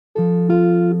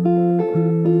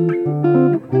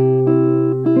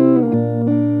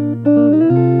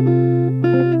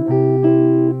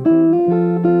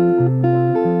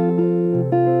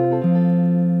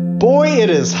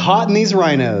hot in these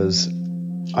rhinos.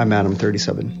 I'm Adam,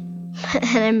 37.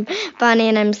 And I'm Bonnie,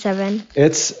 and I'm 7.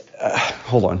 It's,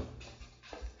 hold on,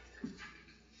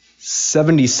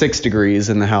 76 degrees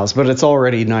in the house, but it's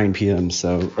already 9 p.m.,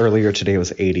 so earlier today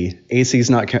was 80. AC's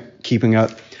not keeping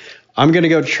up. I'm going to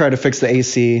go try to fix the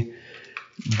AC.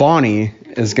 Bonnie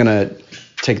is going to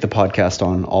take the podcast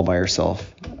on all by herself.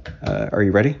 Are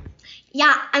you ready?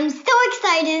 Yeah, I'm so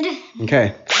excited.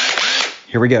 Okay,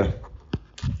 here we go.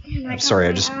 I'm sorry,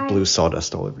 I just blew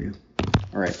sawdust all over you.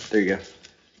 All right, there you go.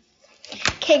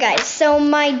 Okay, guys, so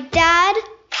my dad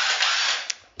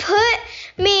put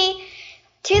me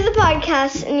to the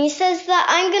podcast, and he says that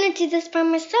I'm going to do this by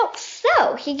myself.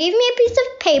 So he gave me a piece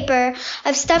of paper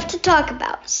of stuff to talk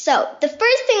about. So the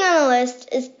first thing on the list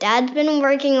is Dad's been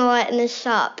working a lot in the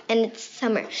shop, and it's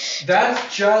summer.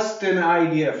 That's just an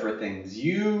idea for things.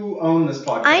 You own this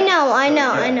podcast. I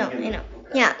know. Okay.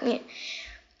 Yeah.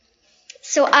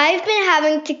 So I've been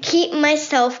having to keep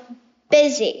myself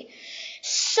busy.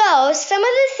 So some of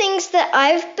the things that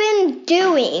I've been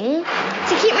doing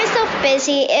to keep myself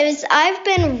busy is I've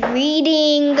been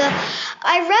reading.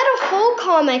 I read a whole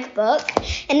comic book,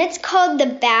 and it's called The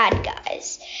Bad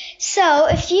Guys. So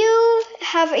if you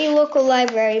have a local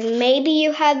library, maybe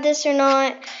you have this or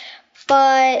not,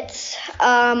 but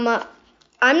I'm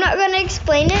not going to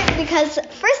explain it because,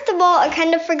 first of all, I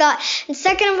kind of forgot, and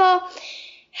second of all,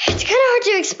 it's kind of hard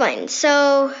to explain,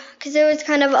 so, because it was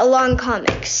kind of a long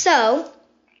comic. So,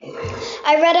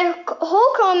 I read a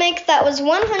whole comic that was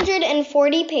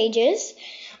 140 pages,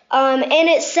 and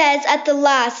it says, at the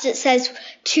last, it says,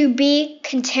 to be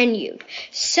continued.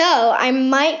 So, I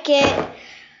might get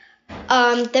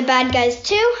The Bad Guys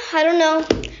too, I don't know.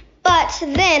 But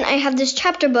then I have this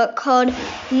chapter book called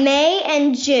May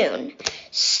and June.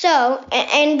 So,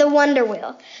 and the Wonder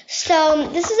Wheel. So,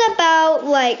 this is about,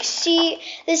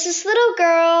 this little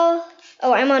girl.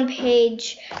 Oh, I'm on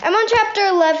chapter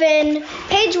 11,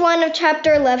 page 1 of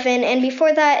chapter 11, and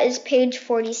before that is page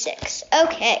 46.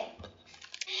 Okay.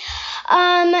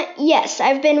 Yes,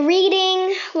 I've been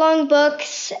reading long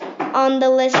books on the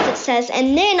list, it says,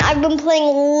 and then I've been playing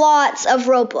lots of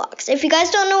Roblox. If you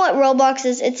guys don't know what Roblox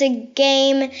is, it's a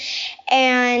game,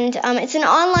 and it's an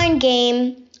online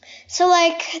game. So,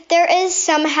 there is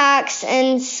some hacks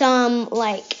and some,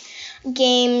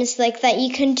 games, that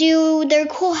you can do. They're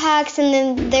cool hacks, and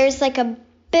then there's, a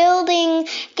building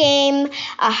game,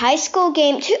 a high school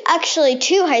game, two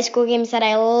high school games that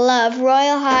I love,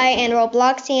 Royal High and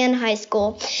Robloxian High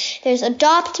School. There's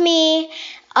Adopt Me,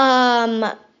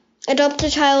 Adopt a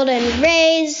Child and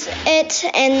Raise It,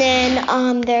 and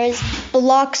then there's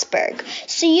Bloxburg.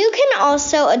 So you can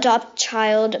also adopt a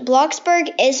child. Bloxburg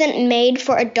isn't made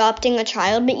for adopting a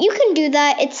child, but you can do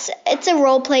that. It's a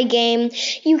role play game.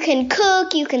 You can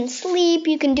cook, you can sleep,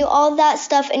 you can do all that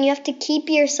stuff, and you have to keep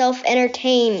yourself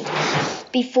entertained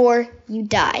before you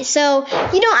die. So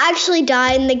you don't actually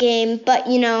die in the game, but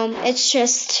it's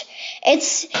just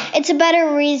it's a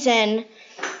better reason.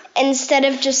 Instead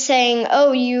of just saying,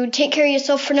 oh, you take care of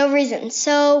yourself for no reason.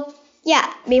 So, yeah,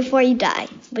 before you die,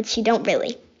 which you don't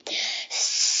really.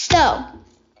 So,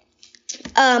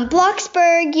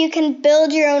 Bloxburg, you can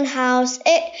build your own house.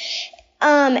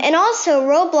 And also,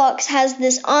 Roblox has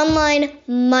this online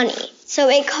money. So,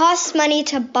 it costs money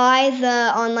to buy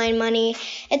the online money.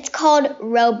 It's called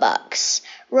Robux.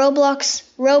 Roblox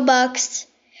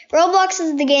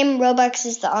is the game, Robux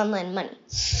is the online money.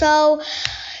 So,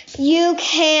 you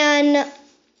can,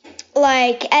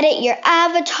 edit your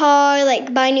avatar,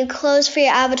 buy new clothes for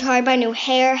your avatar, buy new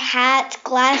hair, hat,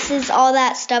 glasses, all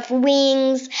that stuff,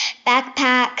 wings,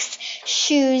 backpacks,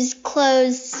 shoes,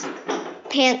 clothes,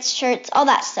 pants, shirts, all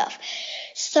that stuff.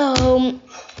 So,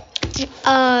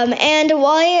 and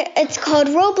why it's called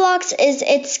Roblox is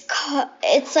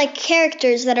it's like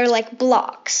characters that are like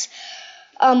blocks.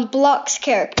 Blocks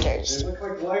characters. They look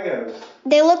like Legos.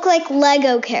 They look like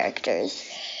Lego characters.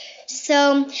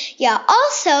 So, yeah.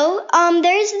 Also,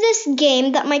 there's this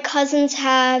game that my cousins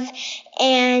have,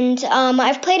 and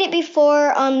I've played it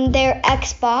before on their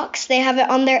Xbox. They have it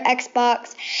on their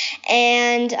Xbox,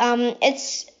 and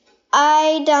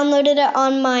I downloaded it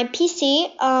on my PC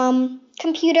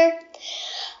computer.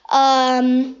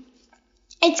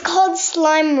 It's called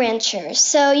Slime Rancher.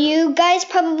 So you guys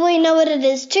probably know what it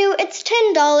is too. It's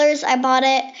 $10. I bought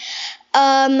it.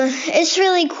 It's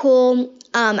really cool.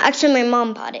 Actually, my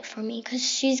mom bought it for me because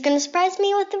she's going to surprise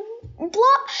me with the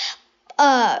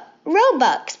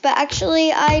Robux. But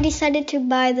actually, I decided to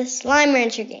buy the Slime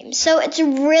Rancher game. So it's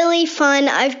really fun.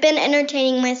 I've been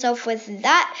entertaining myself with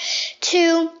that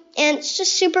too. And it's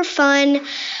just super fun.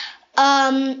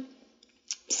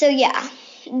 So yeah.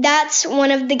 that's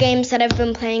one of the games that I've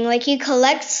been playing. Like, you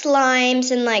collect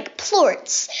slimes and, like,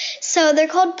 plorts. So they're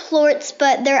called plorts,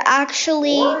 but they're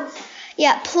actually...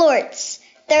 Yeah, plorts.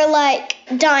 They're like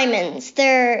diamonds.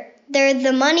 They're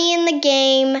the money in the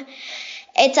game.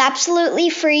 It's absolutely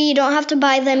free. You don't have to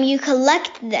buy them. You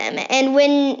collect them.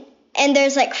 And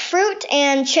there's, like, fruit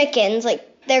and chickens. Like,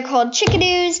 they're called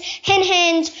chickadoos,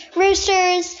 hens,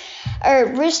 roosters... Or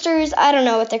roosters, I don't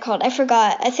know what they're called. I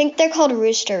forgot. I think they're called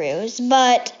roosteroos.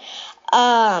 But,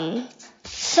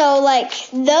 so, like,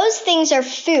 those things are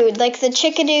food. Like the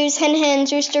chickadoos,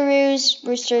 hens,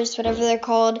 roosters, whatever they're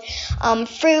called.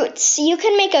 Fruits. You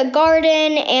can make a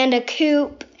garden and a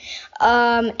coop.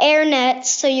 Air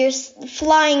nets, so your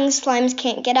flying slimes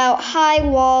can't get out. High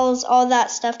walls, all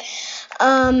that stuff.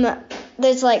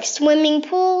 There's, like, swimming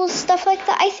pools, stuff like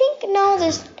that. I think,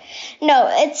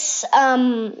 it's,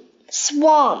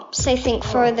 swamps, I think,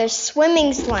 for the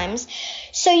swimming slimes.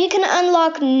 So you can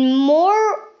unlock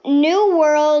more new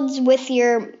worlds with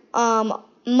your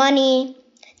money.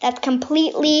 That's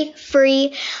completely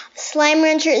free. Slime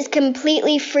Rancher is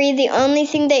completely free. The only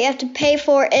thing that you have to pay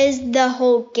for is the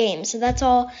whole game. So that's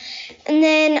all. And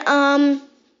then,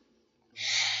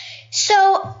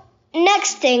 so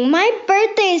next thing, my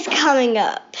birthday is coming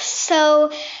up.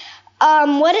 So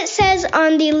what it says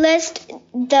on the list,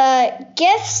 the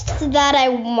gifts that I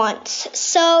want.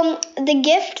 So the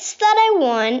gifts that I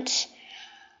want,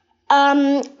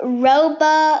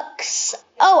 Robux.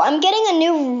 Oh, I'm getting a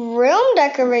new room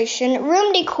decor.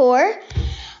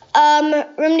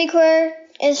 Room decor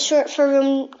is short for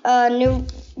new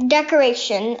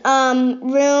decoration.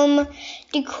 Room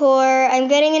decor. I'm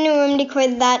getting a new room decor.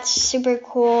 That's super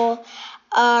cool.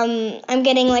 I'm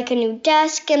getting, like, a new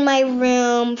desk in my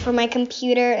room for my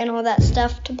computer and all that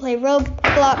stuff to play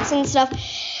Roblox and stuff.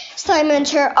 Slime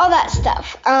Rancher, all that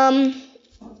stuff.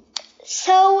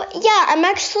 So, yeah, I'm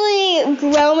actually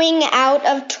growing out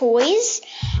of toys.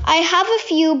 I have a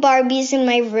few Barbies in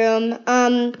my room.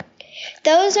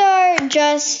 Those are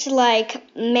just, like,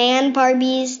 man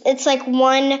Barbies. It's, like,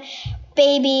 one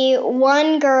baby,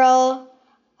 one girl,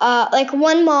 like,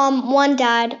 one mom, one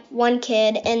dad, one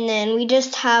kid, and then we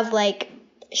just have, like,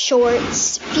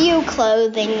 shorts, few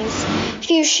clothings,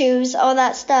 few shoes, all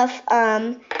that stuff.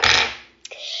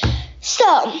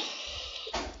 So,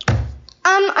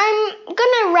 I'm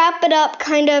gonna wrap it up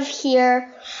kind of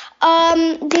here.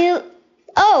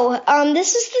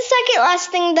 This is the second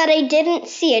last thing that I didn't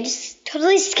see. I just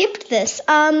totally skipped this.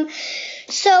 So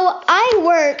I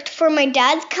worked for my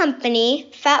dad's company,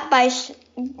 Fat Bison,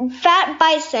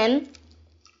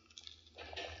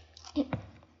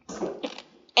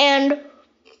 and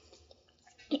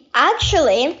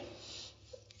actually,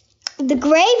 the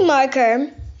grave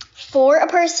marker for a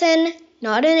person,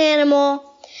 not an animal,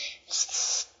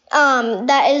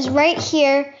 that is right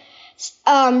here,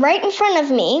 right in front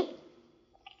of me,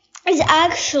 is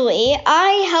actually,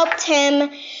 I helped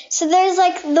him. So there's,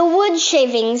 like, the wood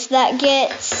shavings that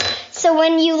gets, so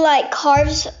when you, like, carve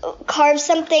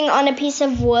something on a piece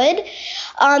of wood,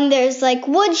 there's, like,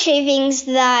 wood shavings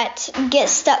that get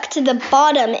stuck to the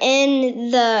bottom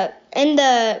in the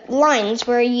lines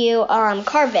where you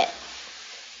carve it.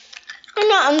 Or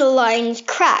not on the lines,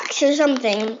 cracks or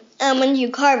something when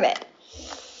you carve it.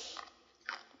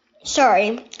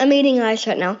 Sorry, I'm eating ice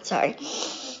right now. Sorry.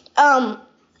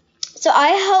 So I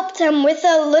helped him with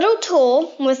a little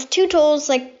tool, with two tools,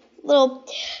 like little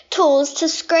tools, to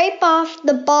scrape off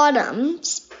the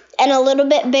bottoms, and a little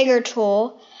bit bigger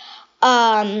tool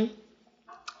for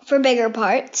bigger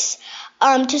parts,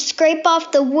 to scrape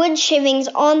off the wood shavings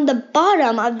on the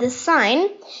bottom of the sign.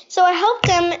 So I helped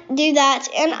him do that,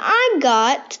 and I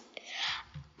got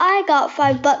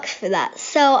 $5 for that.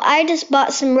 So I just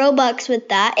bought some Robux with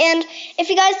that. And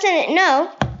if you guys didn't know,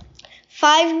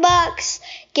 $5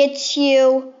 gets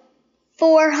you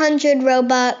 400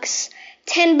 Robux.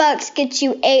 $10 gets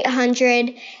you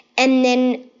 800. And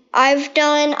then I've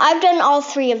done all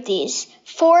three of these.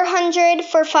 400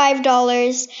 for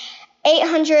 $5,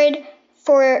 800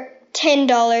 for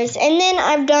 $10, and then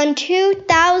I've done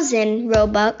 2,000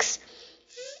 Robux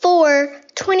for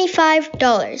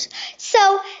 $25.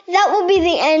 So that will be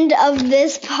the end of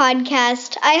this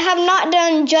podcast. I have not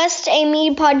done just a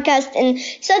me podcast in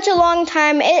such a long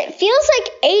time. It feels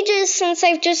like ages since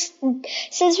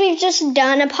we've just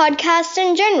done a podcast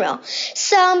in general.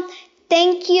 So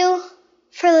thank you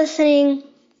for listening,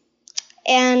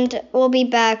 and we'll be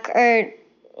back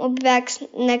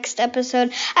next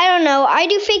episode. I don't know. I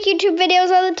do fake YouTube videos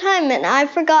all the time, and I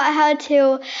forgot how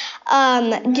to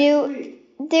do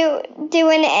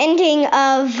an ending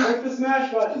of. Click the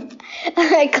smash button.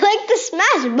 Click the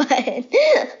smash button.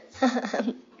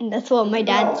 That's what my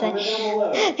dad said.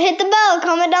 Hit the bell,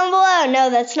 comment down below. No,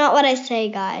 that's not what I say,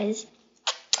 guys.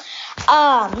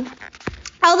 All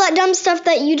that dumb stuff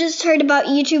that you just heard about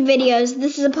YouTube videos.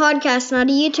 This is a podcast, not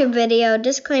a YouTube video.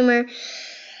 Disclaimer.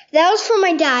 That was from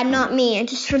my dad, not me. I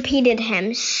just repeated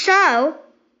him. So,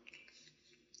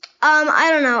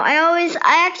 I don't know.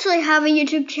 I actually have a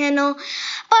YouTube channel,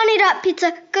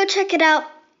 Bonnie.pizza. Go check it out.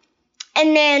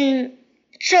 And then,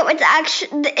 so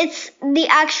it's the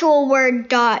actual word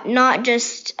dot, not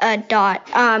just a dot.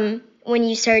 When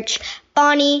you search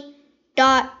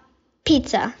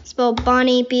Bonnie.pizza, spelled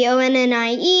Bonnie,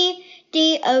 BONNIE,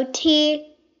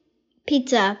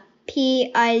 pizza,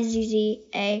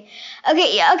 PIZZA.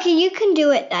 Okay, you can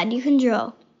do it, Dad. You can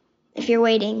drill if you're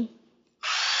waiting.